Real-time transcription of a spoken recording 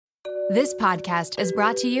This podcast is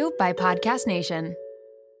brought to you by Podcast Nation.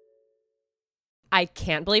 I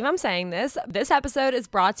can't believe I'm saying this. This episode is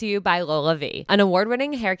brought to you by LolaVie, an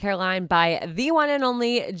award-winning hair care line by the one and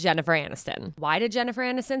only Jennifer Aniston. Why did Jennifer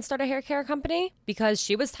Aniston start a hair care company? Because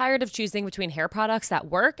she was tired of choosing between hair products that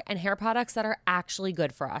work and hair products that are actually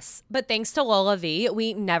good for us. But thanks to LolaVie,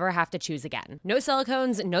 we never have to choose again. No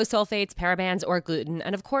silicones, no sulfates, parabens, or gluten,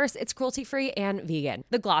 and of course, it's cruelty-free and vegan.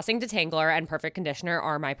 The Glossing Detangler and Perfect Conditioner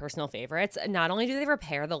are my personal favorites. Not only do they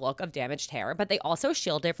repair the look of damaged hair, but they also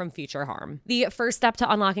shield it from future harm. The first step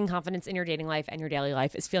to unlocking confidence in your dating life and your daily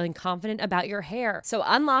life is feeling confident about your hair. So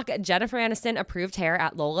unlock Jennifer Aniston approved hair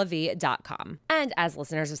at LolaVie.com. And as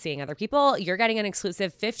listeners of Seeing Other People, you're getting an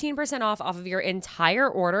exclusive 15% off of your entire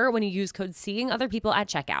order when you use code Seeing Other People at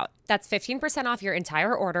checkout. That's 15% off your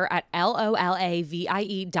entire order at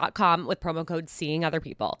LOLAVIE.com with promo code Seeing Other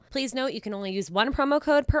People. Please note you can only use one promo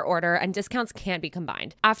code per order and discounts can't be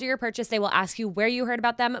combined. After your purchase, they will ask you where you heard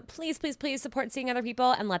about them. Please, please, please support Seeing Other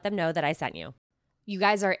People and let them know that I sent you. You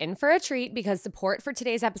guys are in for a treat because support for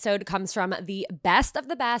today's episode comes from the best of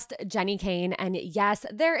the best, Jenni Kayne. And yes,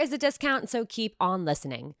 there is a discount, so keep on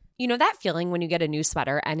listening. You know that feeling when you get a new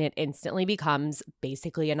sweater and it instantly becomes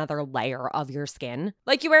basically another layer of your skin?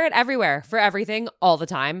 Like you wear it everywhere, for everything, all the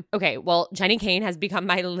time. Okay, well, Jenni Kayne has become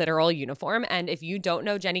my literal uniform. And if you don't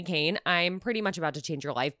know Jenni Kayne, I'm pretty much about to change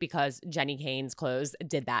your life because Jenni Kayne's clothes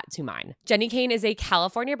did that to mine. Jenni Kayne is a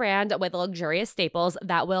California brand with luxurious staples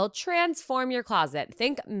that will transform your closet.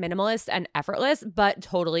 Think minimalist and effortless, but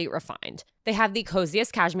totally refined. They have the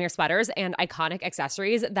coziest cashmere sweaters and iconic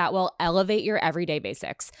accessories that will elevate your everyday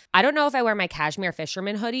basics. I don't know if I wear my cashmere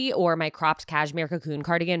fisherman hoodie or my cropped cashmere cocoon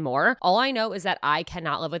cardigan more. All I know is that I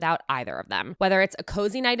cannot live without either of them. Whether it's a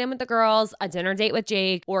cozy night in with the girls, a dinner date with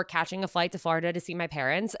Jake, or catching a flight to Florida to see my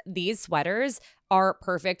parents, these sweaters are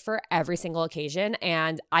perfect for every single occasion,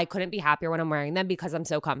 and I couldn't be happier when I'm wearing them because I'm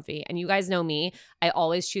so comfy. And you guys know me, I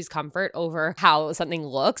always choose comfort over how something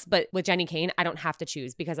looks, but with Jenni Kayne, I don't have to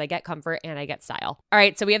choose because I get comfort and I get style. All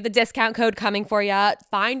right, so we have the discount code coming for you.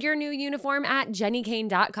 Find your new uniform at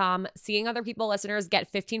JenniKayne.com. Seeing Other People listeners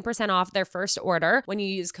get 15% off their first order when you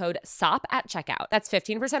use code SOP at checkout. That's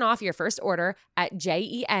 15% off your first order at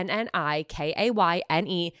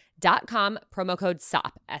JenniKayne.com, promo code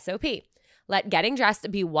SOP, S-O-P. Let getting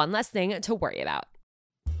dressed be one less thing to worry about.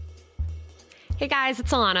 Hey guys,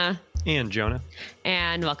 it's Alana. And Jonah.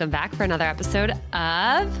 And welcome back for another episode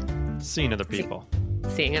of Seeing Other People.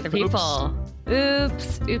 Seeing Other People.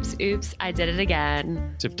 Oops, oops, oops. I did it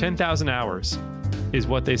again. So if 10,000 hours is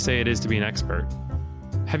what they say it is to be an expert,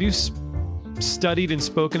 have you studied and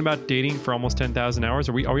spoken about dating for almost 10,000 hours?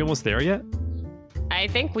 Are we almost there yet? I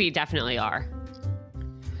think we definitely are.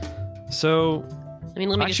 So... I mean,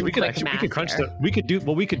 let me actually, we could crunch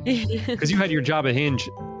because you had your job at Hinge.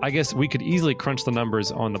 I guess we could easily crunch the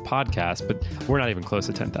numbers on the podcast, but we're not even close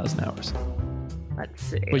to 10,000 hours. Let's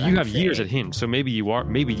see. But you have years at Hinge, so maybe you are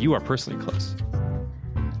personally close.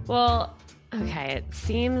 Well, okay, it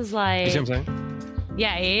seems like... You see what I'm saying?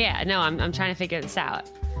 Yeah. No, I'm trying to figure this out.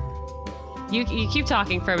 You keep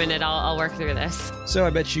talking for a minute. I'll work through this. So I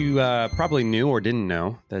bet you probably knew or didn't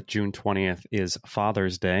know that June 20th is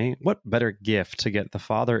Father's Day. What better gift to get the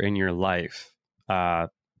father in your life than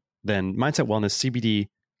Mindset Wellness CBD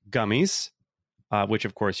gummies, which,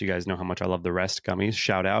 of course, you guys know how much I love the Rest gummies.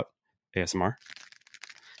 Shout out, ASMR.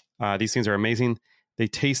 These things are amazing. They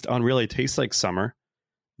taste unreal. They taste like summer.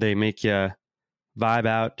 They make you vibe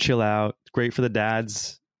out, chill out. Great for the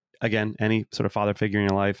dads. Again, any sort of father figure in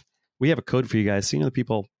your life. We have a code for you guys. Seeing Other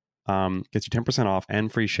People gets you 10% off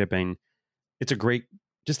and free shipping. It's a great,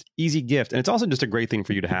 just easy gift. And it's also just a great thing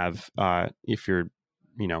for you to have if you're,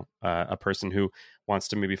 a person who wants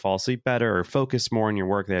to maybe fall asleep better or focus more on your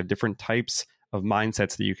work. They have different types of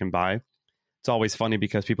mindsets that you can buy. It's always funny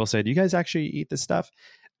because people say, do you guys actually eat this stuff?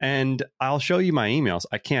 And I'll show you my emails.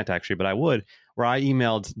 I can't actually, but I would, where I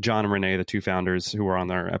emailed John and Renee, the two founders who were on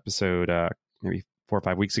their episode maybe 4 or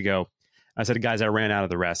 5 weeks ago. I said, guys, I ran out of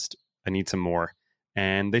the Rest. I need some more.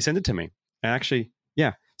 And they sent it to me. And actually,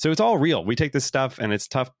 yeah. So it's all real. We take this stuff and it's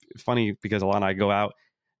funny because Alana and I go out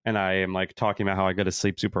and I am like talking about how I go to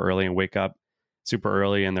sleep super early and wake up super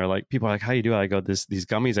early. And they're like, people are like, how you do it? I go, these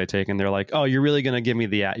gummies I take. And they're like, oh, you're really going to give me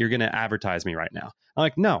you're going to advertise me right now. I'm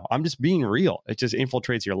like, no, I'm just being real. It just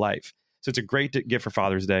infiltrates your life. So it's a great gift for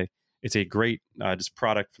Father's Day. It's a great just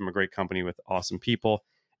product from a great company with awesome people.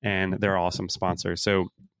 And they're awesome sponsors. So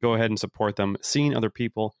go ahead and support them. Seeing Other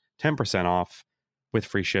People, 10% off with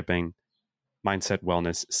free shipping.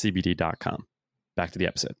 MindsetWellnessCBD.com. Back to the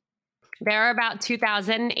episode. There are about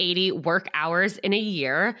 2,080 work hours in a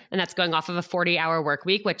year, and that's going off of a 40-hour work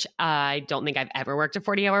week, which I don't think I've ever worked a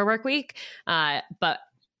 40-hour work week. But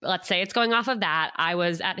let's say it's going off of that. I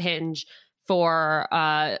was at Hinge for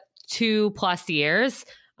 2+ years,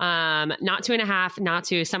 not 2.5, not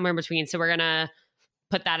 2, somewhere in between. So we're going to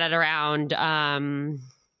put that at around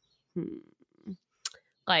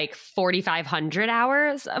like 4,500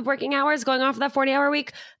 hours of working hours going off of that 40-hour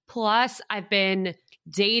week. Plus, I've been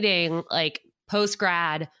dating like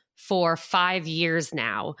post-grad for 5 years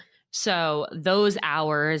now. So those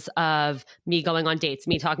hours of me going on dates,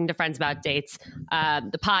 me talking to friends about dates,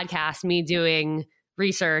 the podcast, me doing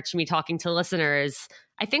research, me talking to listeners,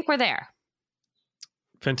 I think we're there.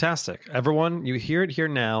 Fantastic. Everyone, you hear it here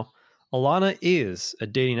now. Alana is a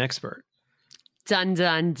dating expert. Dun,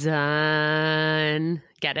 dun, dun.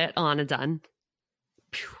 Get it? Alana Dunn.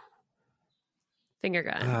 Pew. Finger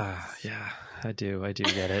gun. Yeah, I do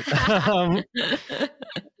get it.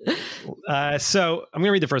 So I'm going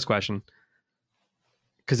to read the first question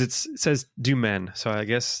because it says, do men? So I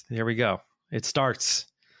guess here we go. It starts.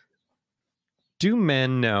 Do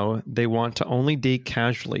men know they want to only date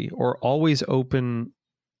casually or always open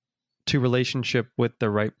to relationship with the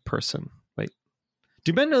right person? Wait,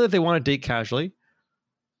 do men know that they want to date casually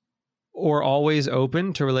or always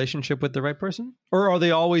open to relationship with the right person? Or are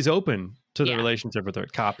they always open to the relationship with the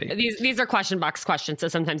right copy? These are question box questions, so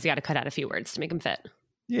sometimes you got to cut out a few words to make them fit.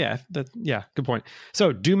 Yeah, good point.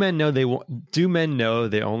 So, do men know they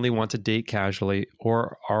only want to date casually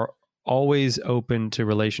or are always open to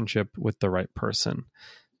relationship with the right person?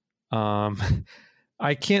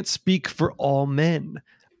 I can't speak for all men,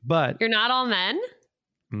 but you're not all men?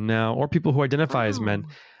 No, or people who identify as men.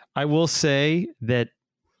 I will say that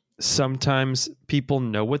sometimes people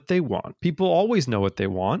know what they want. People always know what they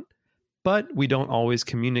want, but we don't always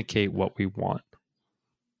communicate what we want.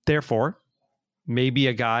 Therefore, maybe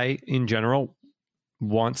a guy in general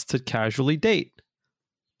wants to casually date,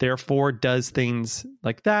 therefore does things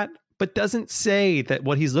like that, but doesn't say that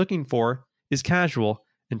what he's looking for is casual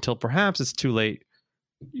until perhaps it's too late.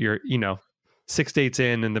 You're, 6 dates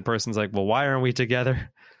in and the person's like, well, why aren't we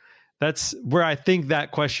together? That's where I think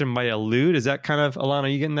that question might allude. Is that kind of, Alana, are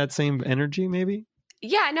you getting that same energy maybe?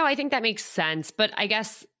 Yeah, no, I think that makes sense. But I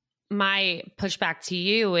guess my pushback to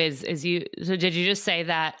you is so did you just say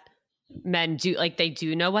that men do, like, they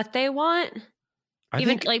do know what they want? I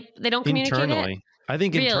think like they don't communicate internally. it? I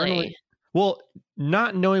think Really? Internally. Well,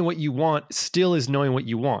 not knowing what you want still is knowing what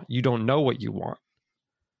you want. You don't know what you want.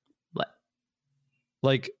 What?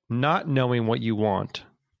 Like, not knowing what you want,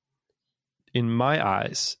 in my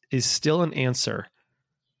eyes, is still an answer.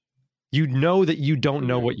 You know that you don't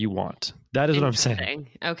know what you want. That is what I'm saying.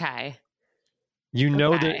 Okay. You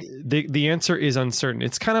know that the answer is uncertain.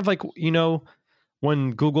 It's kind of like,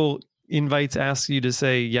 when Google Invites asks you to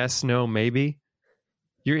say yes, no, maybe,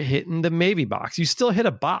 you're hitting the maybe box. You still hit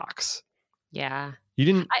a box. Yeah. You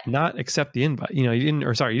didn't not accept the invite. You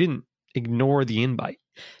didn't ignore the invite.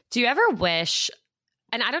 Do you ever wish,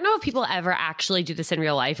 and I don't know if people ever actually do this in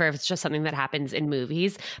real life or if it's just something that happens in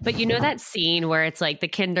movies, but you know that scene where it's like the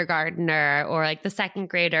kindergartner or like the second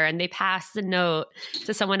grader and they pass the note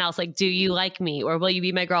to someone else, like, do you like me? Or will you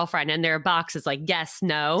be my girlfriend? And there are boxes like, yes,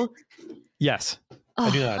 no. Yes. I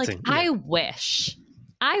do know that scene. Yeah.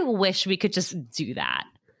 I wish we could just do that.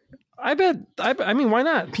 I bet. I mean, why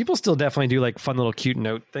not? People still definitely do like fun little cute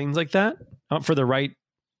note things like that for the right,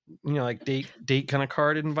 like date kind of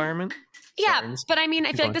card environment. Yeah, Sorry, but I mean,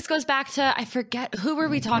 I feel like this goes back to, I forget, who were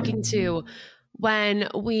we talking to when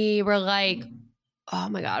we were like, oh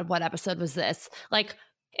my God, what episode was this? Like,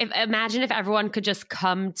 imagine if everyone could just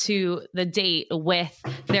come to the date with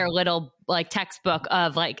their little like textbook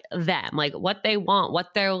of like them, like what they want,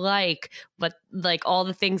 what they're like, what, like all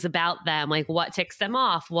the things about them, like what ticks them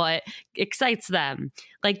off, what excites them.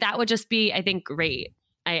 Like that would just be, I think, great.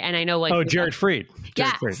 I know, like, Jared Freed.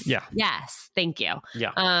 Yes. Freed. Yeah. Yes. Thank you.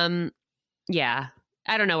 Yeah. Yeah.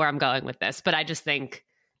 I don't know where I'm going with this, but I just think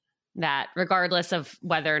that regardless of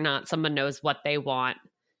whether or not someone knows what they want,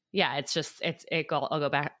 yeah, it's just,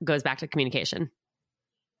 goes back to communication.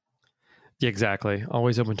 Yeah, exactly.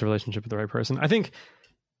 Always open to relationship with the right person.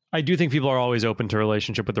 I do think people are always open to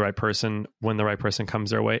relationship with the right person when the right person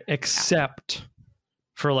comes their way, except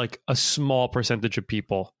for like a small percentage of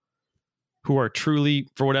people who are truly,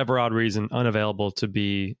 for whatever odd reason, unavailable to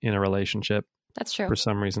be in a relationship. That's true. For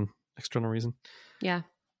some reason, external reason. Yeah.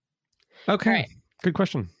 Okay. Right. Good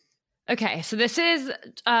question. Okay, so this is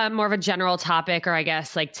more of a general topic, or I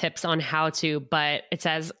guess like tips on how to, but it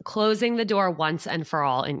says closing the door once and for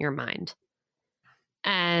all in your mind.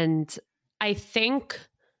 And I think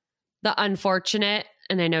the unfortunate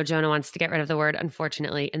and I know Jonah wants to get rid of the word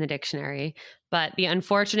unfortunately in the dictionary, but the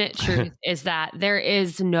unfortunate truth is that there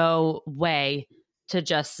is no way to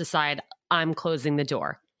just decide I'm closing the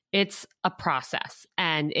door. It's a process,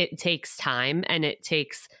 and it takes time, and it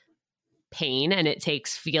takes pain, and it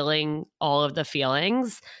takes feeling all of the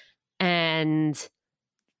feelings. And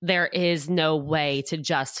there is no way to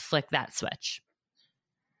just flick that switch.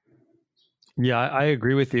 Yeah, I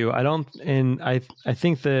agree with you. I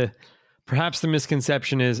think perhaps the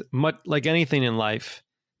misconception is much like anything in life,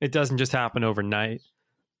 it doesn't just happen overnight.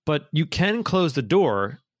 But you can close the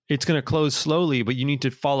door. It's going to close slowly, but you need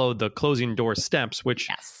to follow the closing door steps, which,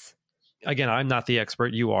 yes, again, I'm not the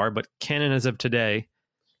expert, you are, but canon as of today,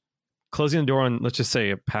 closing the door on, let's just say,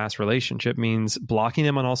 a past relationship means blocking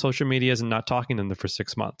them on all social medias and not talking to them for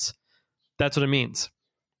 6 months. That's what it means.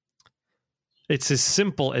 It's as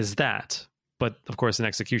simple as that. But of course, an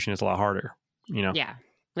execution is a lot harder, you know? Yeah,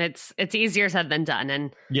 it's easier said than done.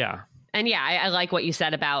 And yeah, I like what you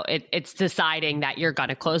said about it. It's deciding that you're going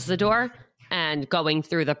to close the door and going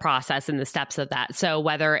through the process and the steps of that. So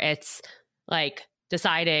whether it's like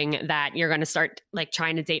deciding that you're going to start like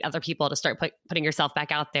trying to date other people to start putting yourself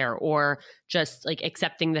back out there, or just like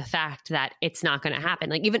accepting the fact that it's not going to happen,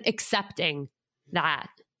 like even accepting that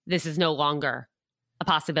this is no longer a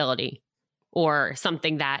possibility or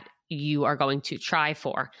something that you are going to try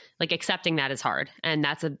for, like accepting that is hard. And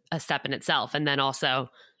that's a step in itself. And then also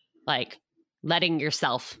like letting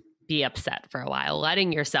yourself be upset for a while,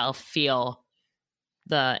 letting yourself feel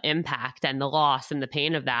the impact and the loss and the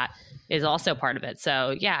pain of that is also part of it.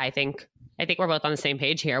 So yeah, I think we're both on the same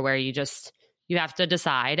page here, where you have to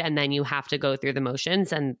decide, and then you have to go through the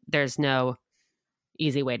motions, and there's no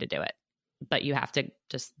easy way to do it, but you have to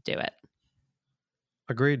just do it.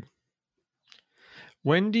 Agreed.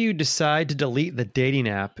 When do you decide to delete the dating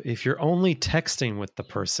app if you're only texting with the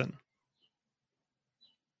person?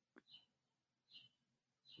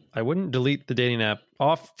 I wouldn't delete the dating app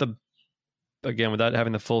again, without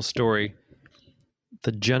having the full story.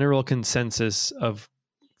 The general consensus of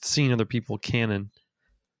seeing other people canon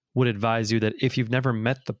would advise you that if you've never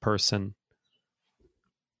met the person,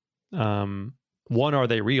 one, are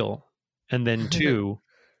they real? And then two,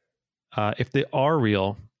 if they are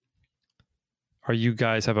real, are you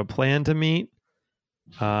guys have a plan to meet?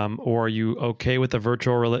 Or are you okay with a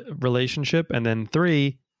virtual relationship? And then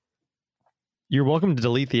three, you're welcome to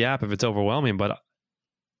delete the app if it's overwhelming, but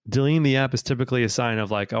deleting the app is typically a sign of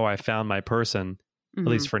like, oh, I found my person, at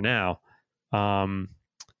least for now. And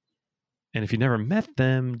if you never met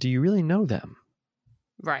them, do you really know them?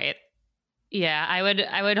 Right. Yeah,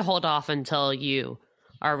 I would hold off until you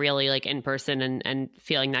are really like in person and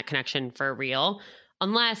feeling that connection for real.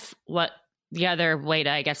 Unless what the other way to,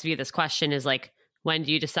 I guess, view this question is like, when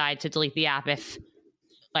do you decide to delete the app if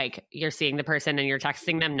like you're seeing the person and you're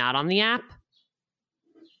texting them not on the app?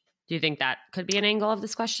 Do you think that could be an angle of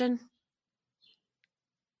this question?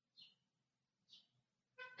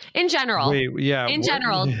 In general,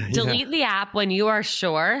 delete the app when you are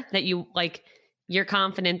sure that you're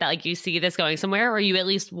confident that like you see this going somewhere, or you at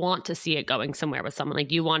least want to see it going somewhere with someone,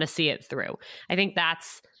 like you want to see it through. I think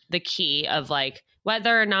that's the key of like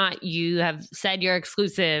whether or not you have said you're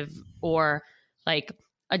exclusive, or like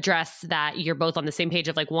address that you're both on the same page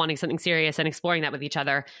of like wanting something serious and exploring that with each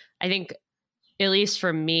other. I think, at least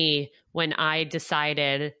for me, when I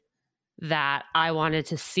decided that I wanted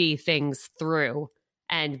to see things through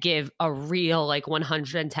and give a real like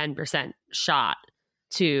 110% shot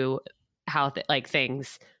to how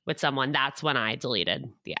things with someone, that's when I deleted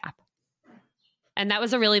the app. And that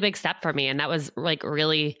was a really big step for me. And that was like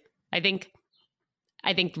really, I think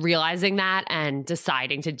realizing that and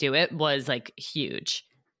deciding to do it was like huge.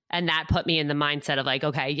 And that put me in the mindset of like,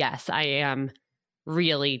 okay, yes, I am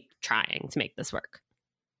really trying to make this work.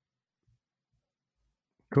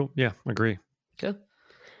 Cool. Yeah, agree. Cool.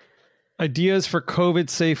 Ideas for COVID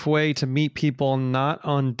safe way to meet people not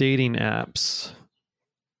on dating apps.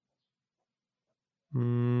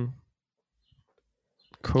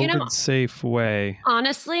 COVID safe way.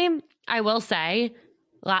 Honestly, I will say,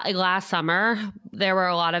 last summer, there were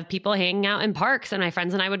a lot of people hanging out in parks, and my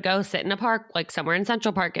friends and I would go sit in a park, like somewhere in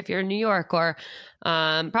Central Park if you're in New York, or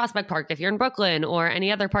Prospect Park if you're in Brooklyn, or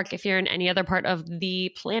any other park if you're in any other part of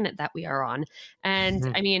the planet that we are on.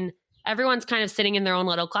 And I mean, everyone's kind of sitting in their own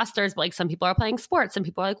little clusters, but like some people are playing sports, some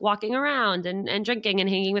people are like walking around and drinking and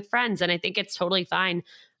hanging with friends. And I think it's totally fine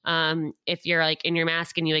if you're like in your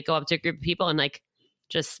mask and you like go up to a group of people and like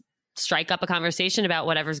just strike up a conversation about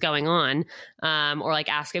whatever's going on, or like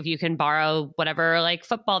ask if you can borrow whatever like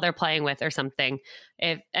football they're playing with or something.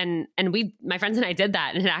 My friends and I did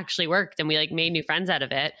that, and it actually worked, and we like made new friends out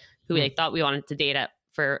of it. who we like thought we wanted to date up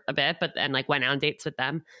for a bit, but then like went on dates with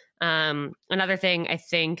them. Another thing I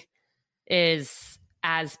think is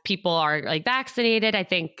as people are like vaccinated, I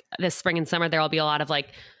think this spring and summer, there will be a lot of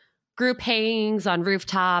like group hangings on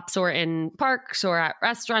rooftops or in parks or at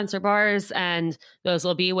restaurants or bars. And those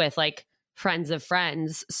will be with like friends of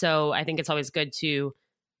friends. So I think it's always good to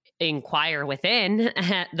inquire within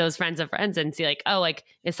those friends of friends and see like, oh, like,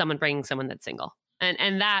 is someone bringing someone that's single?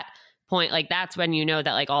 And that point, like, that's when you know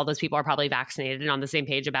that like all those people are probably vaccinated and on the same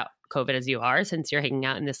page about COVID as you are, since you're hanging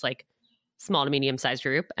out in this like small to medium sized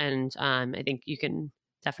group. And I think you can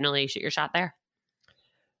definitely shoot your shot there.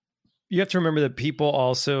 You have to remember that people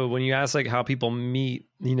also, when you ask like how people meet,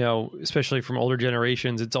 you know, especially from older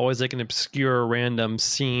generations, it's always like an obscure random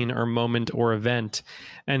scene or moment or event.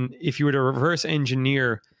 And if you were to reverse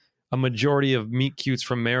engineer a majority of meet cutes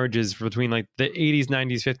from marriages between like the 80s,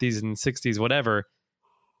 90s, 50s, and 60s, whatever,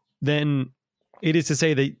 then it is to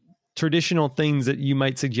say that traditional things that you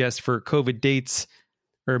might suggest for COVID dates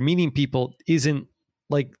or meeting people isn't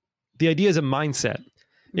like, the idea is a mindset.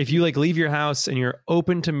 If you like leave your house and you're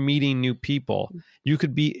open to meeting new people, you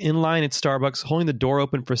could be in line at Starbucks, holding the door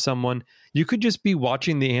open for someone. You could just be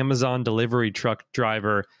watching the Amazon delivery truck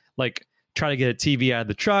driver, like try to get a TV out of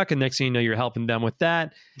the truck. And next thing you know, you're helping them with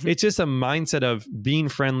that. It's just a mindset of being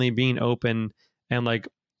friendly, being open, and like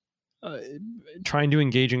trying to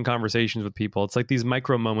engage in conversations with people. It's like these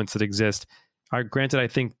micro moments that exist. Granted, I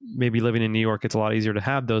think maybe living in New York, it's a lot easier to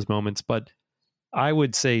have those moments, but I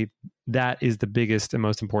would say that is the biggest and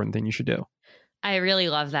most important thing you should do. I really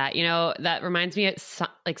love that. You know, that reminds me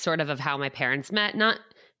like sort of how my parents met, not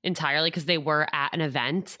entirely because they were at an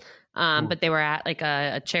event, but they were at like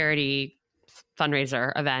a charity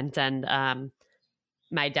fundraiser event. And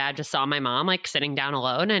my dad just saw my mom like sitting down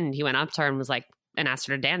alone, and he went up to her and was like, and asked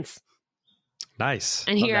her to dance. Nice.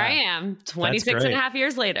 And here I am 26 and a half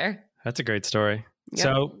years later. That's a great story. Yep.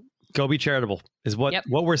 So go be charitable is what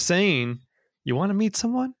we're saying. You want to meet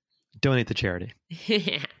someone? Donate to charity.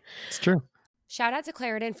 It's true. Shout out to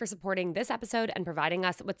Claritin for supporting this episode and providing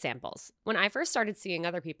us with samples. When I first started seeing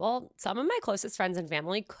other people, some of my closest friends and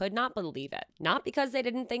family could not believe it. Not because they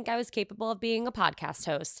didn't think I was capable of being a podcast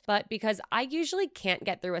host, but because I usually can't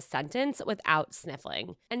get through a sentence without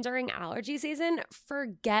sniffling. And during allergy season,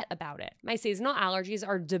 forget about it. My seasonal allergies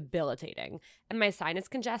are debilitating, and my sinus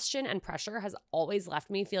congestion and pressure has always left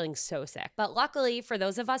me feeling so sick. But luckily, for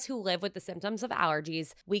those of us who live with the symptoms of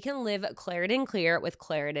allergies, we can live Claritin Clear with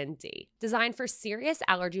Claritin D. Designed for serious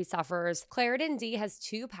allergy sufferers, Claritin D has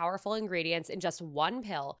 2 powerful ingredients in just 1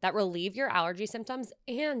 pill that relieve your allergy symptoms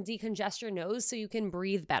and decongest your nose so you can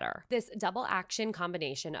breathe better. This double action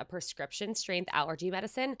combination of prescription strength allergy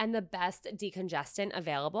medicine and the best decongestant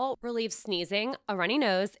available relieves sneezing, a runny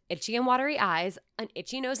nose, itchy and watery eyes, an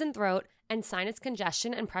itchy nose and throat, and sinus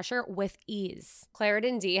congestion and pressure with ease.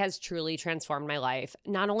 Claritin D has truly transformed my life.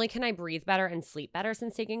 Not only can I breathe better and sleep better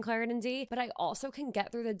since taking Claritin D, but I also can get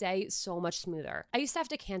through the day so much smoother. I used to have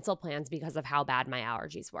to cancel plans because of how bad my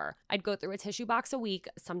allergies were. I'd go through a tissue box a week,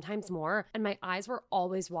 sometimes more, and my eyes were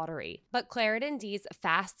always watery. But Claritin D's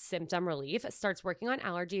fast symptom relief starts working on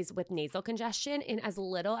allergies with nasal congestion in as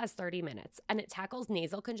little as 30 minutes, and it tackles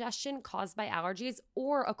nasal congestion caused by allergies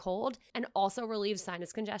or a cold, and also relieves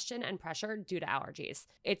sinus congestion and pressure due to allergies.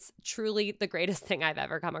 It's truly the greatest thing I've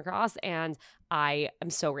ever come across, and I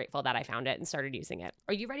am so grateful that I found it and started using it.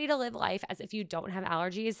 Are you ready to live life as if you don't have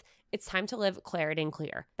allergies? It's time to live Claritin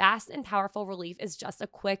Clear. Fast and powerful relief is just a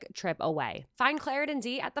quick trip away. Find Claritin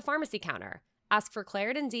D at the pharmacy counter. Ask for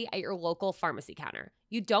Claritin D at your local pharmacy counter.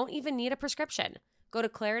 You don't even need a prescription. Go to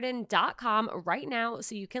Claritin.com right now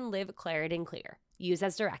so you can live Claritin Clear. Use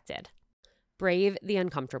as directed. Brave the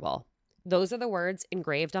uncomfortable. Those are the words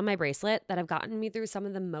engraved on my bracelet that have gotten me through some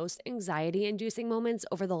of the most anxiety-inducing moments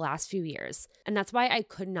over the last few years. And that's why I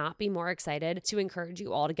could not be more excited to encourage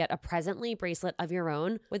you all to get a Presently bracelet of your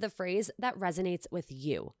own with a phrase that resonates with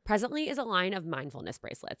you. Presently is a line of mindfulness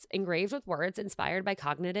bracelets engraved with words inspired by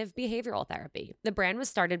cognitive behavioral therapy. The brand was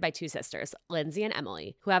started by 2 sisters, Lindsay and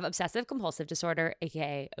Emily, who have obsessive-compulsive disorder,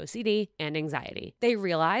 aka OCD, and anxiety. They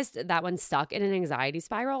realized that when stuck in an anxiety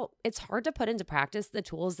spiral, it's hard to put into practice the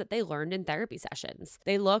tools that they learned in therapy sessions.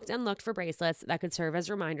 They looked and looked for bracelets that could serve as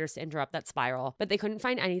reminders to interrupt that spiral, but they couldn't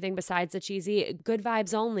find anything besides the cheesy good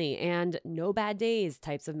vibes only and no bad days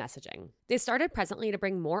types of messaging. They started Presently to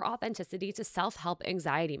bring more authenticity to self-help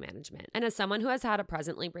anxiety management. And as someone who has had a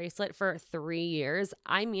Presently bracelet for 3 years,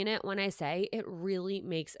 I mean it when I say it really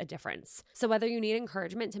makes a difference. So whether you need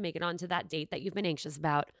encouragement to make it onto that date that you've been anxious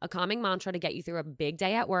about, a calming mantra to get you through a big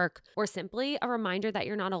day at work, or simply a reminder that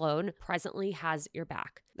you're not alone, Presently has your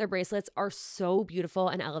back. Their bracelets bracelets are so beautiful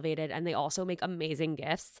and elevated, and they also make amazing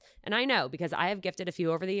gifts. And I know because I have gifted a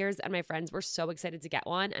few over the years, and my friends were so excited to get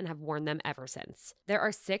one and have worn them ever since. There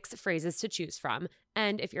are 6 phrases to choose from.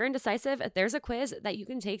 And if you're indecisive, there's a quiz that you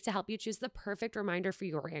can take to help you choose the perfect reminder for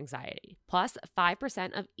your anxiety. Plus,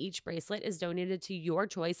 5% of each bracelet is donated to your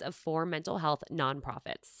choice of 4 mental health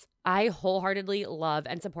nonprofits. I wholeheartedly love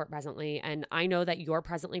and support Presently, and I know that your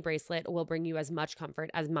Presently bracelet will bring you as much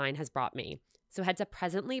comfort as mine has brought me. So head to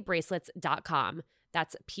presentlybracelets.com.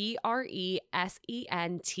 That's PRESENTLY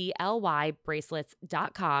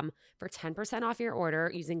bracelets.com for 10% off your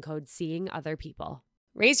order using code SEEINGOTHERPeople.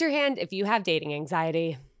 Raise your hand if you have dating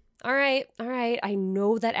anxiety. All right. I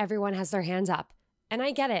know that everyone has their hands up, and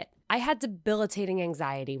I get it. I had debilitating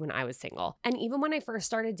anxiety when I was single. And even when I first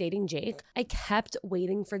started dating Jake, I kept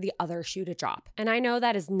waiting for the other shoe to drop. And I know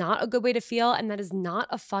that is not a good way to feel, and that is not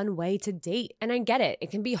a fun way to date. And I get it. It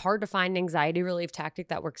can be hard to find an anxiety relief tactic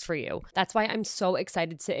that works for you. That's why I'm so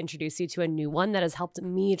excited to introduce you to a new one that has helped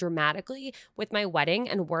me dramatically with my wedding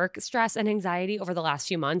and work stress and anxiety over the last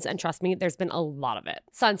few months. And trust me, there's been a lot of it.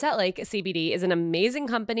 Sunset Lake CBD is an amazing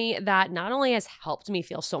company that not only has helped me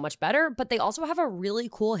feel so much better, but they also have a really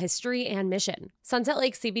cool history and mission. Sunset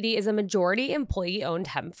Lake CBD is a majority employee-owned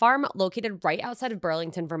hemp farm located right outside of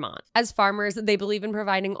Burlington, Vermont. As farmers, they believe in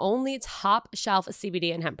providing only top-shelf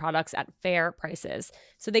CBD and hemp products at fair prices.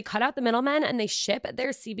 So they cut out the middlemen and they ship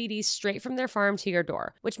their CBD straight from their farm to your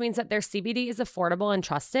door, which means that their CBD is affordable and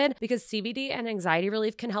trusted because CBD and anxiety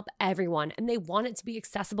relief can help everyone, and they want it to be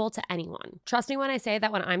accessible to anyone. Trust me when I say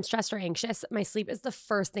that when I'm stressed or anxious, my sleep is the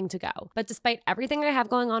first thing to go. But despite everything I have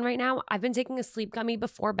going on right now, I've been taking a sleep gummy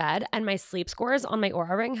before bed, and my sleep scores on my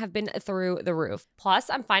Oura Ring have been through the roof. Plus,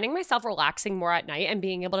 I'm finding myself relaxing more at night and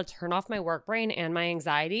being able to turn off my work brain and my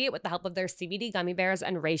anxiety with the help of their CBD gummy bears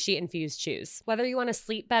and reishi infused chews. Whether you want to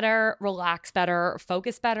sleep better, relax better,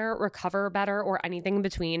 focus better, recover better, or anything in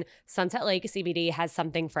between, Sunset Lake CBD has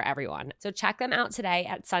something for everyone. So check them out today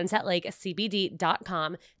at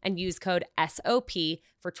sunsetlakecbd.com and use code SOP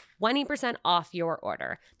for 20% off your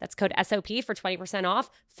order. That's code SOP for 20%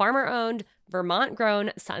 off. Farmer-owned,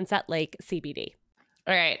 Vermont-grown Sunset Lake CBD.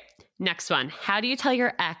 All right, next one. How do you tell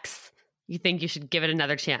your ex you think you should give it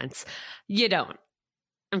another chance? You don't.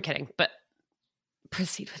 I'm kidding, but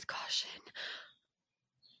proceed with caution.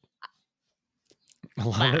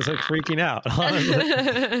 Alana's like freaking out.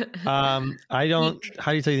 I don't.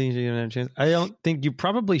 How do you tell you you have a chance? I don't think you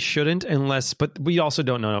probably shouldn't, unless. But we also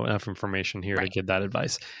don't know enough information here to give that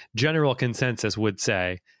advice. General consensus would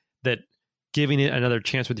say that giving it another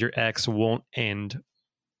chance with your ex won't end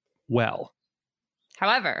well.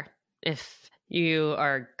 However, if you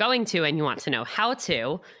are going to and you want to know how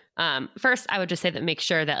to, first I would just say that make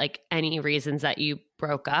sure that like any reasons that you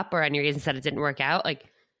broke up or any reasons that it didn't work out, like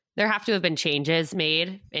there have to have been changes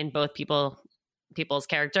made in both people's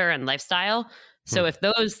character and lifestyle. So if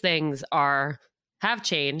those things have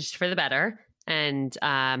changed for the better, and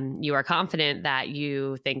you are confident that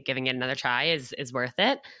you think giving it another try is worth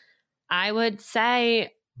it, I would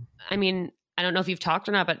say, I mean, I don't know if you've talked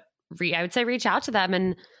or not, but I would say reach out to them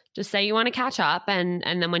and just say you want to catch up, and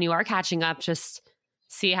then when you are catching up, just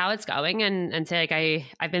see how it's going and say like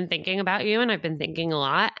I've been thinking about you and I've been thinking a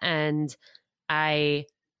lot, and I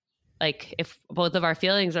like if both of our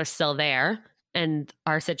feelings are still there and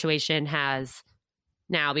our situation has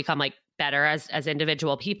now become like better as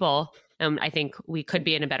individual people, I think we could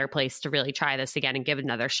be in a better place to really try this again and give it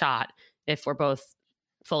another shot if we're both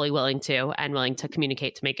fully willing to and willing to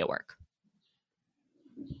communicate to make it work.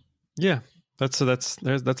 Yeah, that's a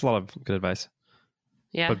lot of good advice.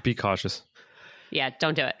 Yeah, but be cautious. Yeah,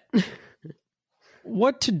 don't do it.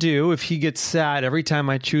 What to do if he gets sad every time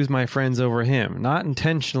I choose my friends over him? Not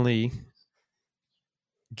intentionally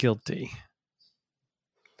guilty.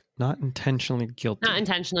 Not intentionally guilty. Not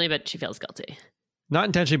intentionally, but she feels guilty. Not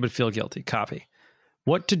intentionally, but feel guilty. Copy.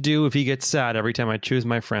 What to do if he gets sad every time I choose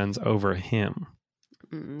my friends over him?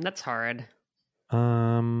 That's hard.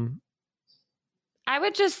 I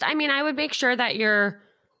would make sure that you're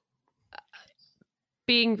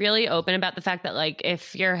being really open about the fact that like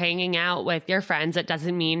if you're hanging out with your friends, it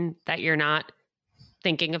doesn't mean that you're not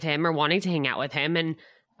thinking of him or wanting to hang out with him. And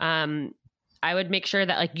I would make sure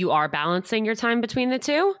that like you are balancing your time between the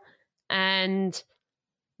two, and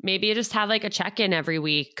maybe you just have like a check-in every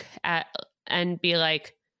week and be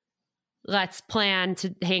like, let's plan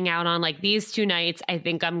to hang out on like these 2 nights. I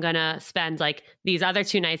think I'm going to spend like these other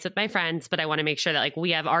 2 nights with my friends, but I want to make sure that like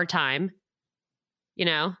we have our time, you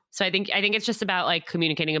know? So I think it's just about like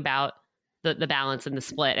communicating about the balance and the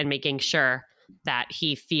split and making sure that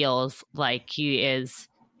he feels like he is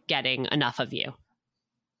getting enough of you.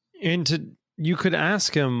 And to you could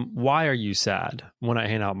ask him, why are you sad when I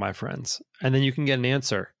hang out with my friends? And then you can get an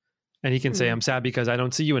answer. And he can say, I'm sad because I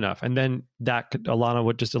don't see you enough. And then that could,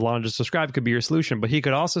 Alana just described could be your solution. But he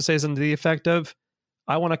could also say something to the effect of,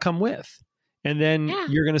 I want to come with. And then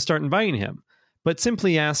you're going to start inviting him. But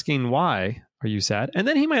simply asking, why are you sad? And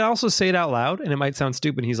then he might also say it out loud and it might sound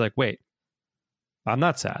stupid. He's like, wait, I'm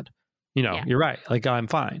not sad. You're right. Like, I'm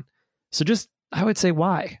fine. So just, I would say,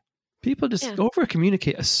 why? People just over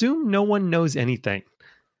communicate, assume no one knows anything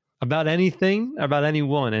about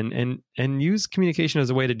anyone, and use communication as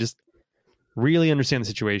a way to just really understand the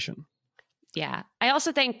situation. Yeah. I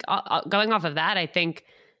also think going off of that, I think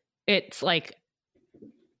it's like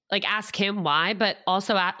ask him why, but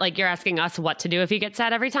also like you're asking us what to do if he gets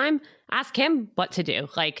sad every time. Ask him what to do.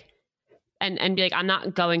 Like, and be like, I'm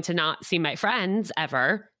not going to not see my friends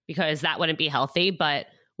ever because that wouldn't be healthy. But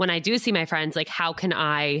when I do see my friends, like, how can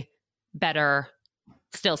I better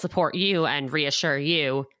still support you and reassure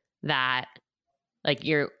you that like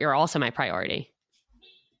you're also my priority?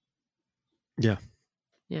 Yeah.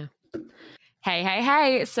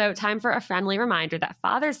 Hey. So time for a friendly reminder that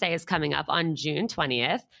Father's Day is coming up on June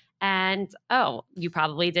 20th. And you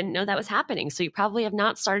probably didn't know that was happening. So you probably have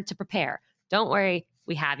not started to prepare. Don't worry.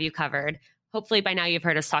 We have you covered. Hopefully by now you've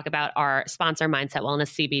heard us talk about our sponsor, Mindset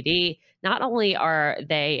Wellness CBD. Not only are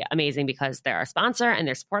they amazing because they're our sponsor and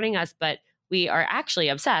they're supporting us, but we are actually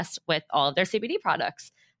obsessed with all of their CBD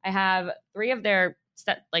products. I have 3 of their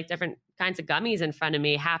different kinds of gummies in front of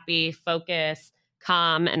me: Happy, Focus,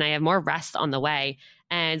 Calm, and I have more Rest on the way.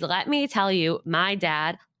 And let me tell you, my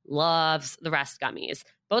dad loves the Rest gummies.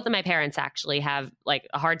 Both of my parents actually have like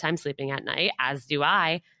a hard time sleeping at night, as do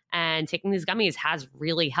I. And taking these gummies has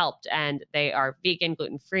really helped. And they are vegan,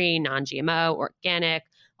 gluten-free, non-GMO, organic,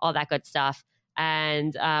 all that good stuff.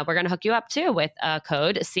 And we're going to hook you up too with a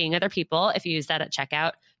code, Seeing Other People. If you use that at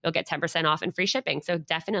checkout, you'll get 10% off and free shipping. So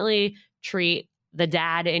definitely treat the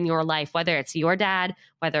dad in your life, whether it's your dad,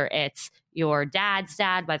 whether it's your dad's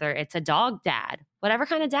dad, whether it's a dog dad, whatever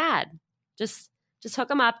kind of dad, just hook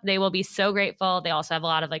them up. They will be so grateful. They also have a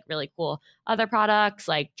lot of like really cool other products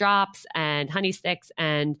like drops and honey sticks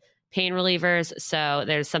and pain relievers. So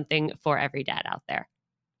there's something for every dad out there.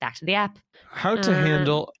 Back to the app. How to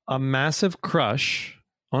handle a massive crush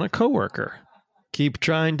on a coworker. Keep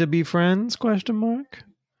trying to be friends? ?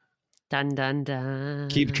 Dun, dun, dun.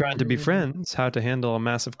 Keep trying to be friends. How to handle a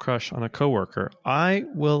massive crush on a coworker. I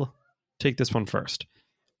will take this one first.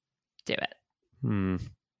 Do it.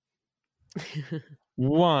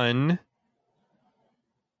 1,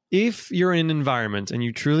 if you're in an environment and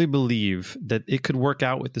you truly believe that it could work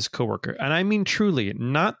out with this coworker, and I mean truly,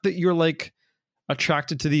 not that you're like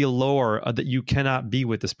attracted to the allure that you cannot be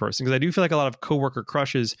with this person, because I do feel like a lot of coworker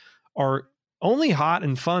crushes are only hot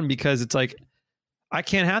and fun because it's like, I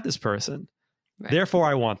can't have this person. Right. Therefore,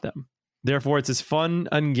 I want them. Therefore, it's this fun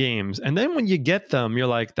and games. And then when you get them, you're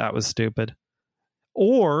like, that was stupid.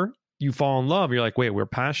 Or you fall in love. You're like, wait, we're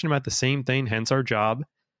passionate about the same thing, hence our job.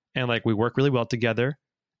 And like, we work really well together.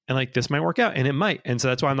 And like, this might work out. And it might. And so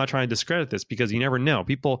that's why I'm not trying to discredit this, because you never know.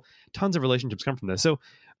 Tons of relationships come from this. So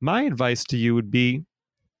my advice to you would be,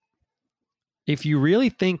 if you really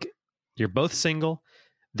think you're both single,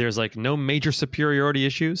 there's like no major superiority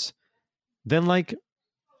issues, then like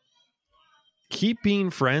keep being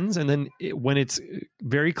friends. And then when it's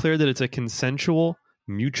very clear that it's a consensual,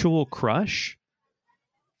 mutual crush,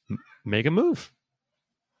 make a move.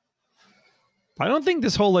 I don't think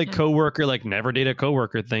this whole like coworker, like never date a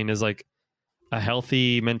coworker thing is like a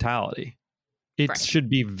healthy mentality. It should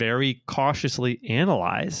be very cautiously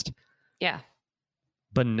analyzed. Yeah.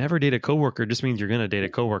 But never date a coworker just means you're going to date a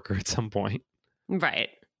coworker at some point. Right.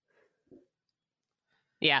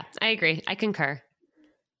 Yeah, I agree. I concur.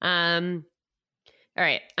 All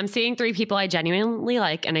right. I'm seeing 3 people I genuinely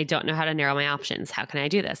like, and I don't know how to narrow my options. How can I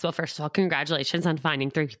do this? Well, first of all, congratulations on finding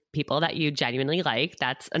 3 people that you genuinely like.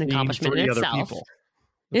 That's an accomplishment in itself.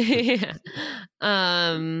 Yeah.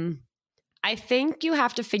 I think you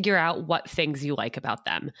have to figure out what things you like about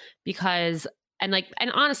them, because, and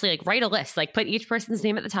honestly, like write a list, like put each person's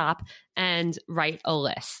name at the top and write a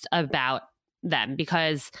list about them,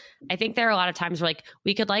 because I think there are a lot of times where like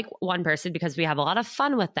we could like one person because we have a lot of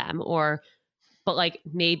fun with them, but like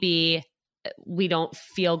maybe we don't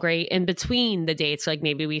feel great in between the dates. Like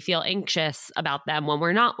maybe we feel anxious about them when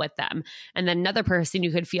we're not with them. And then another person,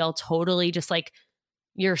 you could feel totally just like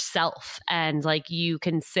yourself, and like you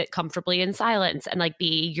can sit comfortably in silence and like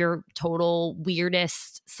be your total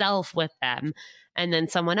weirdest self with them. And then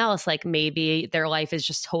someone else, like maybe their life is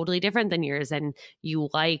just totally different than yours, and you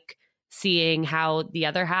like seeing how the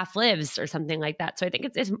other half lives or something like that. So I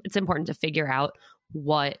think it's important to figure out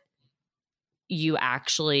what you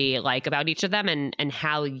actually like about each of them and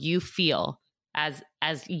how you feel as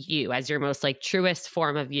your most like truest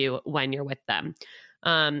form of you when you're with them.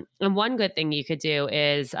 And one good thing you could do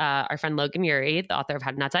is our friend Logan Ury, the author of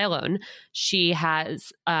How to Not Die Alone, she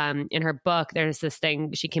has in her book, there's this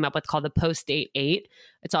thing she came up with called the Post-Date 8.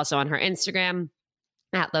 It's also on her Instagram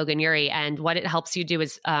at Logan Ury. And what it helps you do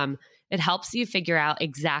is it helps you figure out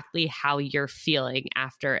exactly how you're feeling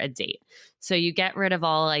after a date. So you get rid of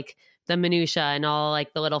all like the minutia and all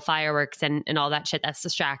like the little fireworks and all that shit that's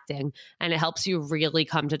distracting. And it helps you really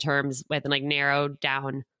come to terms with and like narrow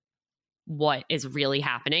down what is really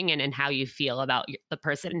happening and how you feel about the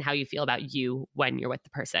person and how you feel about you when you're with the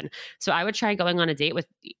person. So I would try going on a date with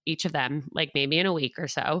each of them, like maybe in a week or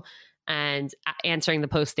so, and answering the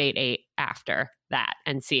Post-Date 8 after that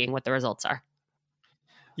and seeing what the results are.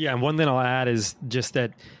 Yeah. And one thing I'll add is just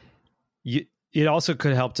that it also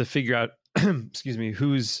could help to figure out, excuse me,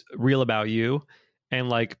 who's real about you. And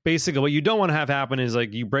like, basically what you don't want to have happen is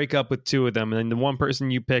like you break up with two of them and then the one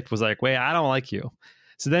person you picked was like, wait, I don't like you.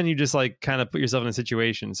 So then you just like kind of put yourself in a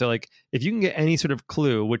situation. So like if you can get any sort of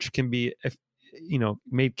clue, which can be, if you know,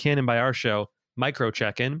 made canon by our show, micro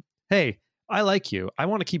check-in. Hey, I like you. I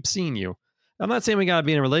want to keep seeing you. I'm not saying we got to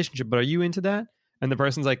be in a relationship, but are you into that? And the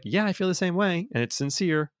person's like, yeah, I feel the same way. And it's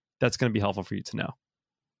sincere. That's going to be helpful for you to know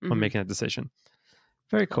when making that decision.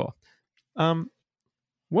 Very cool.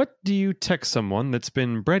 What do you text someone that's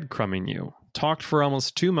been breadcrumbing you? Talked for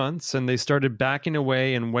almost 2 months and they started backing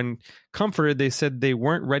away. And when comforted, they said they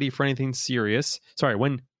weren't ready for anything serious. Sorry,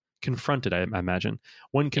 when confronted, I imagine.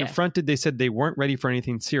 When confronted, they said they weren't ready for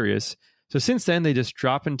anything serious. So since then, they just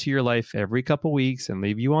drop into your life every couple weeks and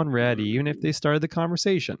leave you on red, even if they started the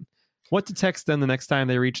conversation. What to text them the next time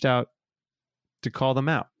they reached out to call them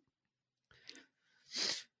out?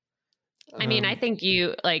 I mean, I think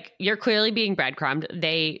you're clearly being breadcrumbed.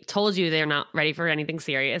 They told you they're not ready for anything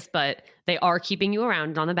serious, but they are keeping you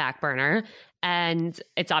around on the back burner. And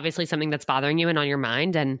it's obviously something that's bothering you and on your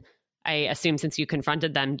mind. And I assume since you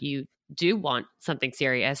confronted them, you do want something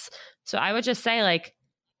serious. So I would just say like,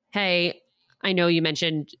 hey, I know you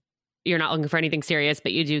mentioned you're not looking for anything serious,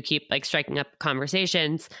 but you do keep like striking up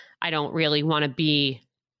conversations. I don't really want to be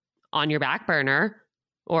on your back burner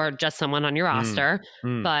or just someone on your roster,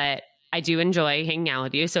 but I do enjoy hanging out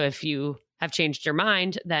with you. So if you have changed your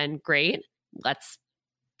mind, then great. Let's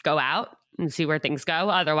go out and see where things go.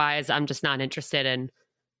 Otherwise, I'm just not interested in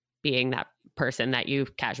being that person that you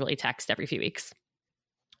casually text every few weeks.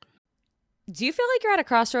 Do you feel like you're at a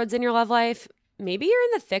crossroads in your love life? Maybe you're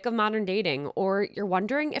in the thick of modern dating, or you're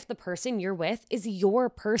wondering if the person you're with is your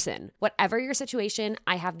person. Whatever your situation,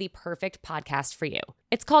 I have the perfect podcast for you.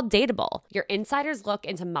 It's called Dateable, your insider's look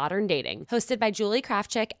into modern dating, hosted by Julie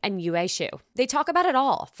Krafchick and Yue Xu. They talk about it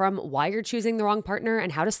all, from why you're choosing the wrong partner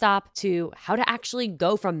and how to stop, to how to actually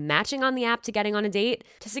go from matching on the app to getting on a date,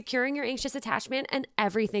 to securing your anxious attachment and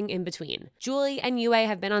everything in between. Julie and Yue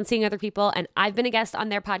have been on Seeing Other People, and I've been a guest on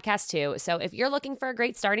their podcast too. So if you're looking for a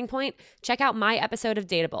great starting point, check out my episode of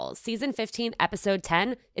Dateable, season 15, episode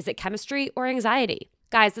 10, Is It Chemistry or Anxiety?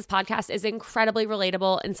 Guys, this podcast is incredibly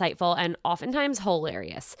relatable, insightful, and oftentimes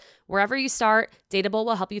hilarious. Wherever you start, Dateable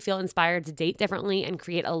will help you feel inspired to date differently and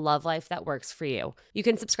create a love life that works for you. You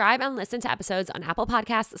can subscribe and listen to episodes on Apple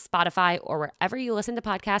Podcasts, Spotify, or wherever you listen to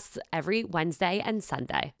podcasts every Wednesday and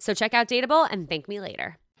Sunday. So check out Dateable and thank me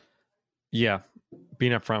later. Yeah.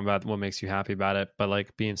 Being upfront about what makes you happy about it, but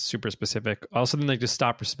like being super specific. Also, then like just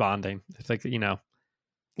stop responding. It's like, you know,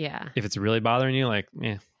 yeah. If it's really bothering you, like,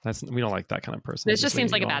 we don't like that kind of person. This just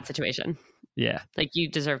seems like a bad situation. Yeah. Like you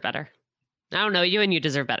deserve better. I don't know you and you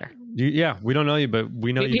deserve better. Yeah. We don't know you, but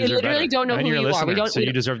we know you deserve better. We literally don't know who you are. We don't. So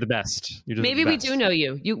you deserve the best. Maybe we do know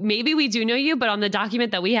you. Maybe we do know you, but on the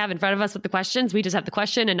document that we have in front of us with the questions, we just have the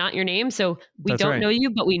question and not your name. So we don't know you,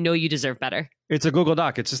 but we know you deserve better. It's a Google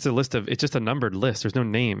Doc. It's just a numbered list. There's no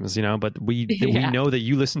names, you know, but we know that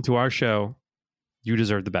you listen to our show. You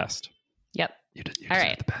deserve the best. Yep. You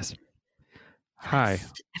deserve the best. Hi.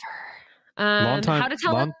 Long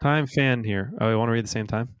time fan here. Oh, I want to read at the same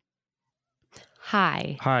time.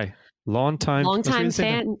 Hi. Long time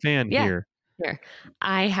fan here.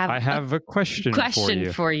 I have a question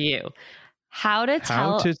for you. How to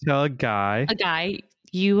tell a guy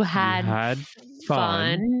you had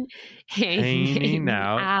fun hanging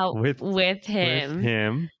out with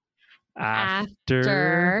him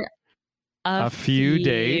after a few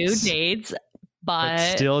dates, but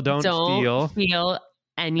still don't feel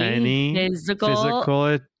any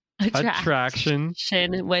physical attraction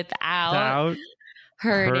without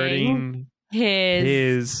hurting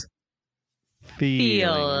his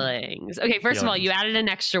feelings. Okay, first of all, you added an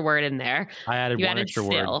extra word in there. I added one extra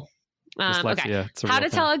word. Okay. How to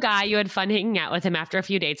tell a guy you had fun hanging out with him after a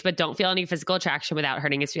few dates, but don't feel any physical attraction without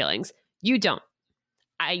hurting his feelings. You don't.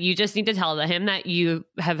 You just need to tell him that you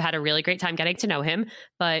have had a really great time getting to know him,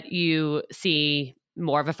 but you see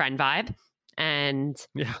more of a friend vibe, and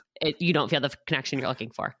you don't feel the connection you're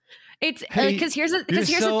looking for. It's because here's the thing.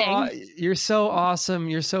 You're so awesome.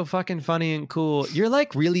 You're so fucking funny and cool. You're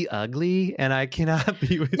like really ugly, and I cannot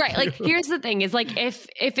be with you. Right. Like, here's the thing is like, if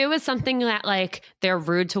it was something that like they're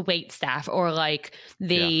rude to wait staff, or like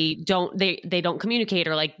they don't communicate,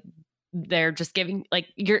 or like they're just giving like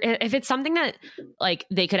if it's something that like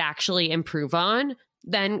they could actually improve on,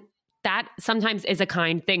 then that sometimes is a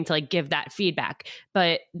kind thing to like give that feedback.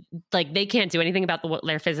 But like they can't do anything about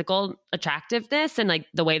their physical attractiveness and like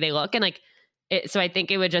the way they look, and like so I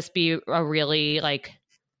think it would just be a really like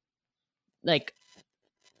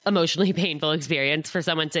emotionally painful experience for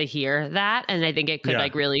someone to hear that. And I think it could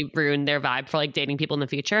like really ruin their vibe for like dating people in the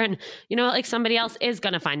future. And you know, like somebody else is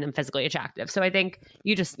going to find them physically attractive. So I think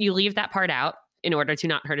you leave that part out in order to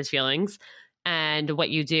not hurt his feelings. And what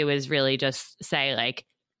you do is really just say like,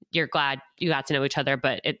 you're glad you got to know each other,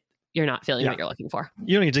 but you're not feeling what you're looking for.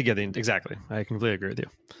 You don't need to get exactly. I completely agree with you.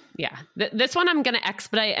 Yeah. This one I'm going to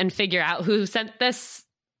expedite and figure out who sent this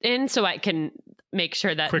in so I can make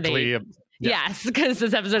sure that quickly. Yes, because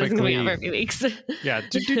this episode is coming out for a few weeks.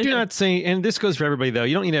 Do not say, and this goes for everybody though,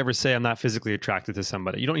 you don't need to ever say I'm not physically attracted to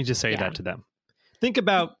somebody. You don't need to say that to them. Think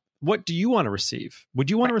about, what do you want to receive? Would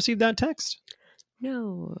you want to receive that text?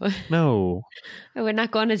 No. I would not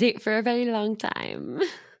go on a date for a very long time.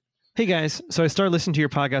 Hey guys, so I started listening to your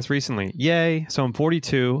podcast recently. Yay. So I'm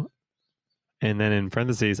 42. And then in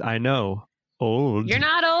parentheses, I know, old. You're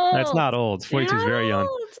not old. That's not old. 42 is very young.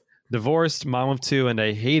 Divorced, mom of two, and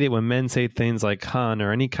I hate it when men say things like hun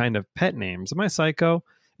or any kind of pet names. Am I psycho?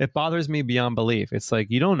 It bothers me beyond belief. It's like,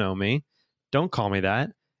 you don't know me. Don't call me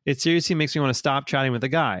that. It seriously makes me want to stop chatting with a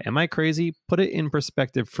guy. Am I crazy? Put it in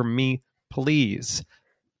perspective for me, please.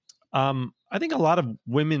 I think a lot of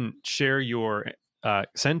women share your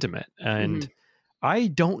sentiment, and I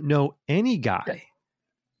don't know any guy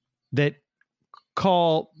that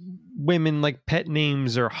call women like pet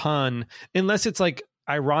names or hun, unless it's like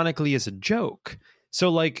ironically as a joke. So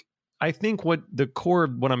like, I think what the core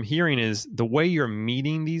of what I'm hearing is the way you're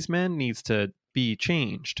meeting these men needs to be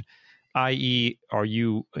changed. i.e., are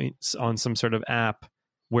you on some sort of app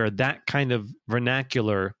where that kind of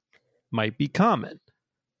vernacular might be common?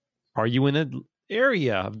 Are you in an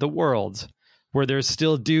area of the world where there's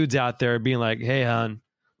still dudes out there being like, hey, hon?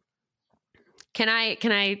 Can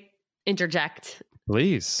I interject?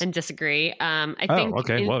 Please. And disagree. I think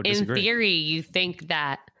in theory, you think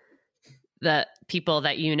that the people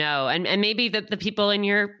that you know, and maybe the people in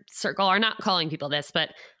your circle are not calling people this, but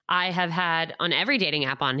I have had on every dating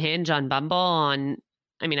app, on Hinge, on Bumble, I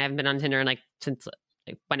haven't been on Tinder like since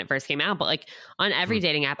like, when it first came out, but like on every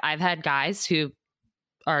dating app, I've had guys who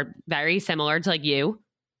are very similar to like you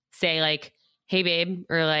say like, hey babe,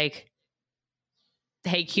 or like,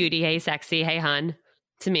 hey cutie, hey sexy, hey hun,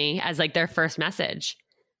 to me as like their first message.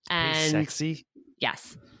 And hey, sexy.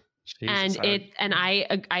 Yes. Jesus, and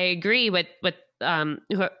I agree with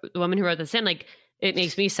the woman who wrote this in, like it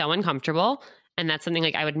makes me so uncomfortable, and that's something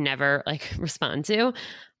like I would never like respond to.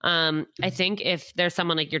 I think if there's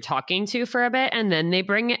someone like you're talking to for a bit and then they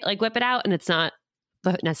bring it, like whip it out, and it's not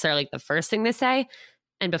necessarily the first thing they say,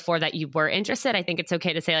 and before that you were interested, I think it's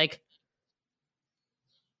okay to say like,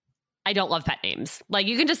 I don't love pet names. Like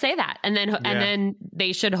you can just say that, and then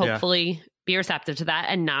they should hopefully be receptive to that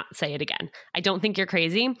and not say it again. I don't think you're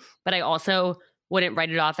crazy, but I also wouldn't write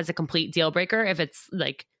it off as a complete deal breaker if it's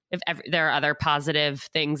like there are other positive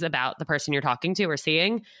things about the person you're talking to or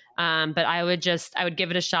seeing. But I would give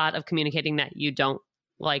it a shot of communicating that you don't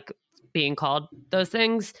like being called those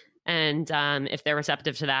things, and if they're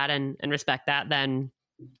receptive to that and respect that, then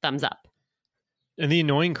thumbs up. And the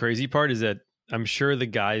annoying crazy part is that I'm sure the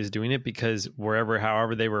guy is doing it because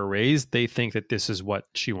however they were raised, they think that this is what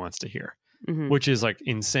she wants to hear, which is like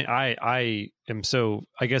insane. I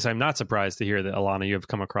guess I'm not surprised to hear that, Alana, you have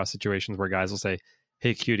come across situations where guys will say,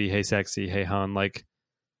 hey cutie, hey sexy, hey hon, like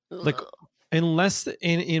unless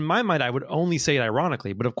in my mind, I would only say it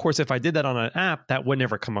ironically. But of course, if I did that on an app, that would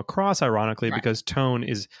never come across ironically, because tone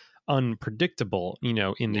is unpredictable,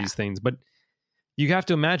 in these things. But you have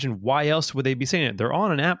to imagine, why else would they be saying it? They're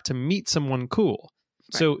on an app to meet someone cool.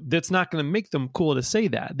 Right. So that's not going to make them cool to say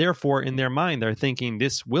that. Therefore, in their mind, they're thinking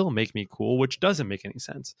this will make me cool, which doesn't make any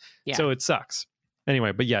sense. Yeah. So it sucks.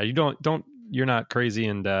 Anyway, but yeah, you're not crazy.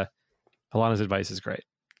 And Alana's advice is great.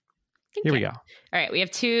 Here we go. All right. We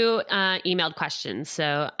have 2 emailed questions.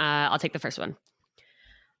 So I'll take the first one.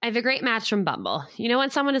 I have a great match from Bumble. You know when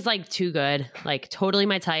someone is like too good, like totally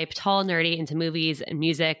my type, tall, nerdy, into movies and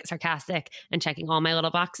music, sarcastic, and checking all my little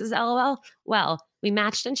boxes, LOL? Well, we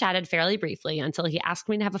matched and chatted fairly briefly until he asked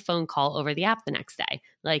me to have a phone call over the app the next day.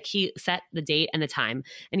 Like he set the date and the time,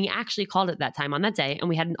 and he actually called at that time on that day, and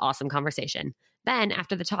we had an awesome conversation. Then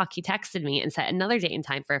after the talk, he texted me and set another date and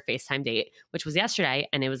time for a FaceTime date, which was yesterday,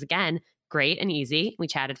 and it was again great and easy. We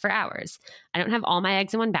chatted for hours. I don't have all my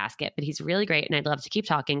eggs in one basket, but he's really great and I'd love to keep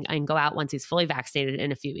talking and go out once he's fully vaccinated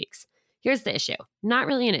in a few weeks. Here's the issue. Not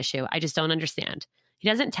really an issue. I just don't understand. He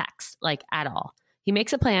doesn't text, like at all. He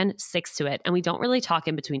makes a plan, sticks to it, and we don't really talk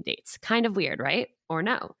in between dates. Kind of weird, right? Or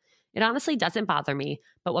no? It honestly doesn't bother me,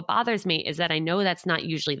 but what bothers me is that I know that's not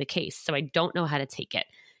usually the case, so I don't know how to take it.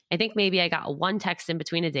 I think maybe I got one text in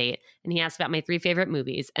between a date and he asked about my 3 favorite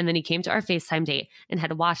movies. And then he came to our FaceTime date and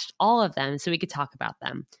had watched all of them so we could talk about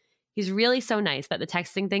them. He's really so nice, but the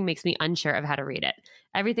texting thing makes me unsure of how to read it.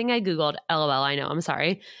 Everything I Googled, LOL, I know, I'm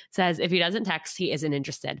sorry, says if he doesn't text, he isn't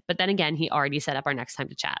interested. But then again, he already set up our next time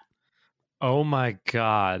to chat. Oh my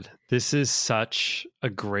God. This is such a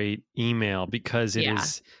great email because it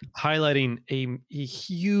is highlighting a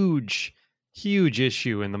huge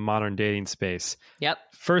issue in the modern dating space. Yep.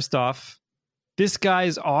 First off, this guy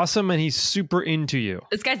is awesome and he's super into you.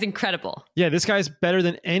 This guy's incredible. Yeah, this guy's better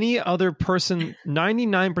than any other person.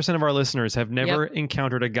 99% of our listeners have never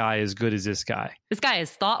encountered a guy as good as this guy. This guy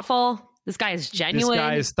is thoughtful. This guy is genuine. This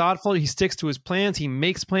guy is thoughtful. He sticks to his plans. He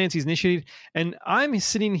makes plans. He's initiated. And I'm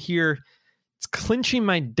sitting here clenching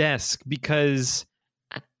my desk because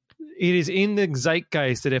it is in the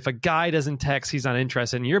zeitgeist that if a guy doesn't text, he's not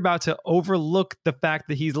interested. And you're about to overlook the fact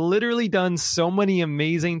that he's literally done so many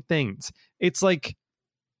amazing things. It's like,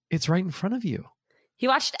 it's right in front of you. He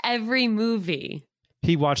watched every movie.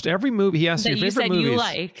 He watched every movie. He asked your favorite movies. You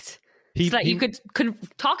liked. So that you could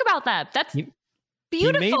talk about that. That's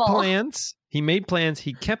beautiful. He made plans.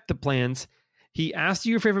 He kept the plans. He asked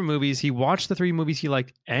you your favorite movies. He watched the 3 movies he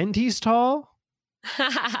liked. And he's tall.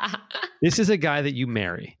 This is a guy that you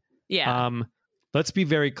marry. Yeah. Let's be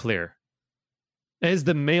very clear. As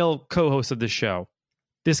the male co-host of the show,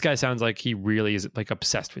 this guy sounds like he really is like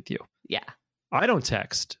obsessed with you. Yeah. I don't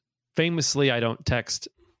text. Famously, I don't text,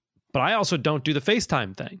 but I also don't do the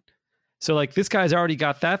FaceTime thing. So like this guy's already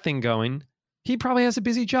got that thing going. He probably has a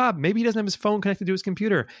busy job. Maybe he doesn't have his phone connected to his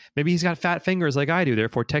computer. Maybe he's got fat fingers like I do.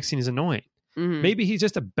 Therefore, texting is annoying. Mm-hmm. Maybe he's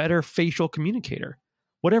just a better facial communicator.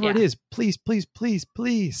 Whatever it is, please, please, please,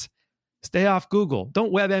 please stay off Google.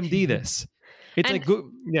 Don't WebMD this. It's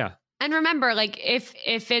And remember, like if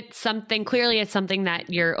it's something, clearly it's something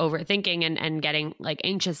that you're overthinking and getting like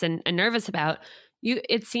anxious and nervous about,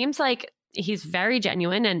 it seems like he's very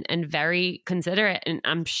genuine and very considerate. And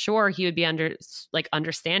I'm sure he would be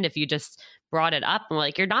understand if you just brought it up and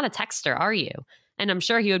like, you're not a texter, are you? And I'm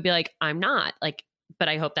sure he would be like, I'm not, like, but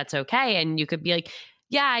I hope that's okay. And you could be like,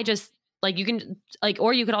 yeah, I just like, you can like,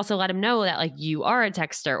 or you could also let him know that like you are a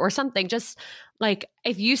texter or something. Just like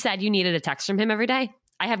if you said you needed a text from him every day,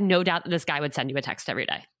 I have no doubt that this guy would send you a text every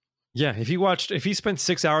day. Yeah, if he spent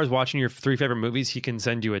 6 hours watching your 3 favorite movies, he can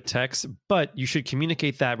send you a text, but you should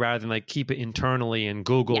communicate that rather than like keep it internally and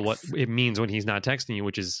Google what it means when he's not texting you,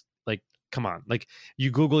 which is like, come on. Like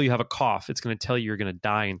you Google, you have a cough. It's going to tell you you're going to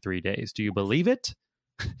die in 3 days. Do you believe it?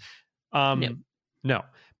 No,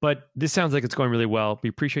 but this sounds like it's going really well. We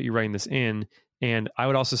appreciate you writing this in. And I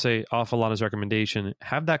would also say off Alana's recommendation,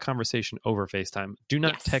 have that conversation over FaceTime. Do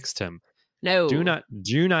not text him. No. Do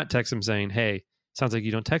not text him saying, hey, sounds like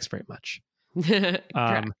you don't text very much.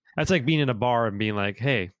 That's like being in a bar and being like,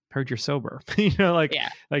 hey, heard you're sober. Do it on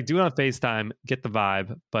FaceTime, get the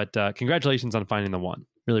vibe. But congratulations on finding the one.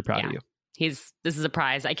 Really proud of you. This is a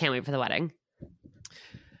prize. I can't wait for the wedding.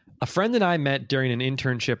 A friend and I met during an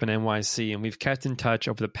internship in NYC, and we've kept in touch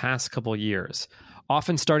over the past couple years,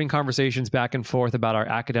 often starting conversations back and forth about our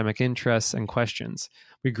academic interests and questions.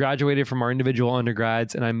 We graduated from our individual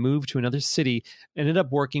undergrads, and I moved to another city, ended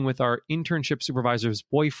up working with our internship supervisor's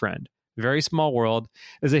boyfriend. Very small world,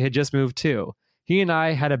 as they had just moved too. He and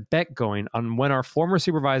I had a bet going on when our former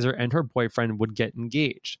supervisor and her boyfriend would get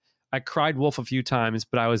engaged. I cried wolf a few times,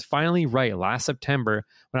 but I was finally right last September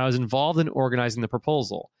when I was involved in organizing the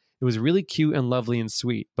proposal. It was really cute and lovely and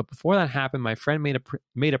sweet. But before that happened, my friend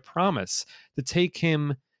made a promise to take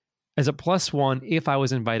him as a +1 if I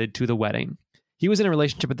was invited to the wedding. He was in a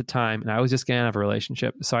relationship at the time, and I was just getting out of a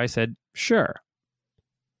relationship. So I said, sure.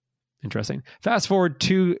 Interesting. Fast forward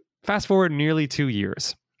nearly 2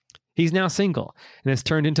 years. He's now single and has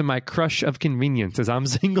turned into my crush of convenience as I'm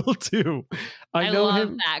single too. I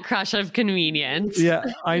love that crush of convenience. Yeah,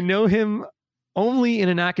 I know him only in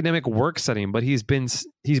an academic work setting, but he's been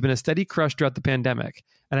a steady crush throughout the pandemic,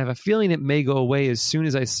 and I have a feeling it may go away as soon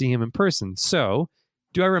as I see him in person. So,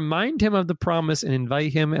 do I remind him of the promise and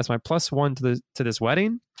invite him as my +1 to this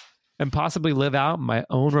wedding, and possibly live out my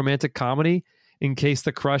own romantic comedy in case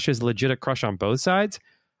the crush is legit a crush on both sides?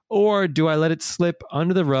 Or do I let it slip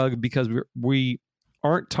under the rug because we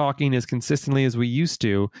aren't talking as consistently as we used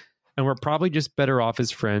to, and we're probably just better off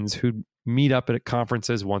as friends who meet up at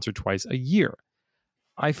conferences once or twice a year?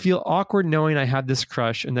 I feel awkward knowing I have this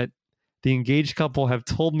crush and that the engaged couple have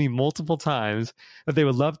told me multiple times that they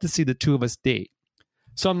would love to see the two of us date.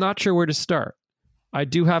 So I'm not sure where to start. I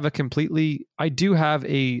do have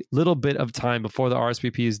a little bit of time before the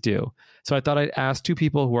RSVP is due. So I thought I'd ask two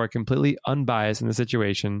people who are completely unbiased in the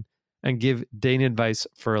situation and give dating advice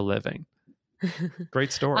for a living.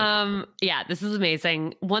 Great story. Yeah, this is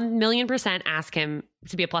amazing. 1,000,000% ask him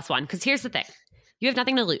to be a +1. Because here's the thing. You have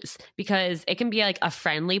nothing to lose, because it can be like a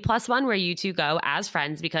friendly +1 where you two go as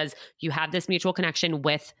friends because you have this mutual connection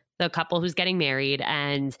with the couple who's getting married,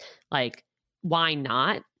 and like, why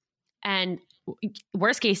not? And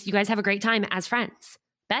worst case, you guys have a great time as friends.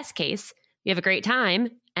 Best case, you have a great time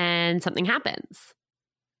and something happens.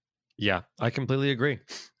 Yeah, I completely agree.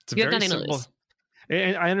 It's you very have nothing simple. to lose.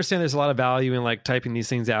 And I understand there's a lot of value in like typing these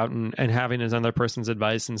things out and having another person's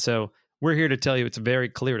advice. And so we're here to tell you it's very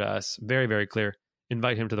clear to us, very, very clear.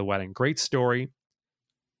 Invite him to the wedding. Great story.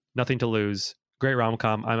 Nothing to lose. Great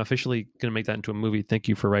rom-com. I'm officially going to make that into a movie. Thank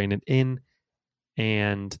you for writing it in.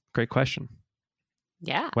 And great question.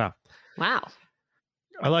 Yeah. Wow.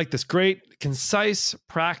 I like this. Great, concise,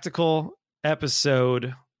 practical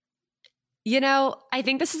episode. You know, I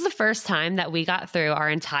think this is the first time that we got through our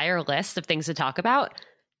entire list of things to talk about,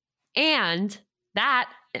 and that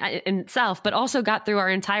in itself, but also got through our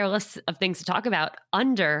entire list of things to talk about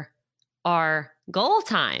under our goal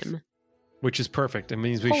time. Which is perfect. It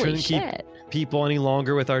means we Holy shouldn't shit. keep people any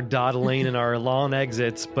longer with our dawdling and our long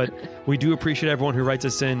exits, but we do appreciate everyone who writes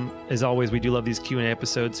us in. As always, we do love these Q&A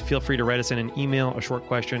episodes. Feel free to write us in an email, a short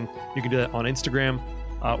question. You can do that on Instagram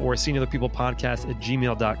or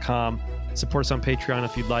seeingotherpeoplepodcast@gmail.com. Support us on Patreon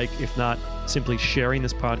if you'd like. If not, simply sharing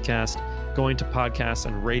this podcast, going to podcasts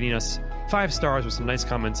and rating us 5 stars with some nice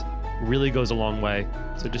comments really goes a long way.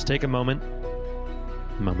 So just take a moment,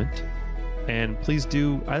 and please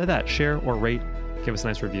do either that, share or rate, give us a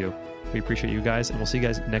nice review. We appreciate you guys, and we'll see you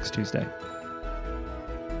guys next Tuesday.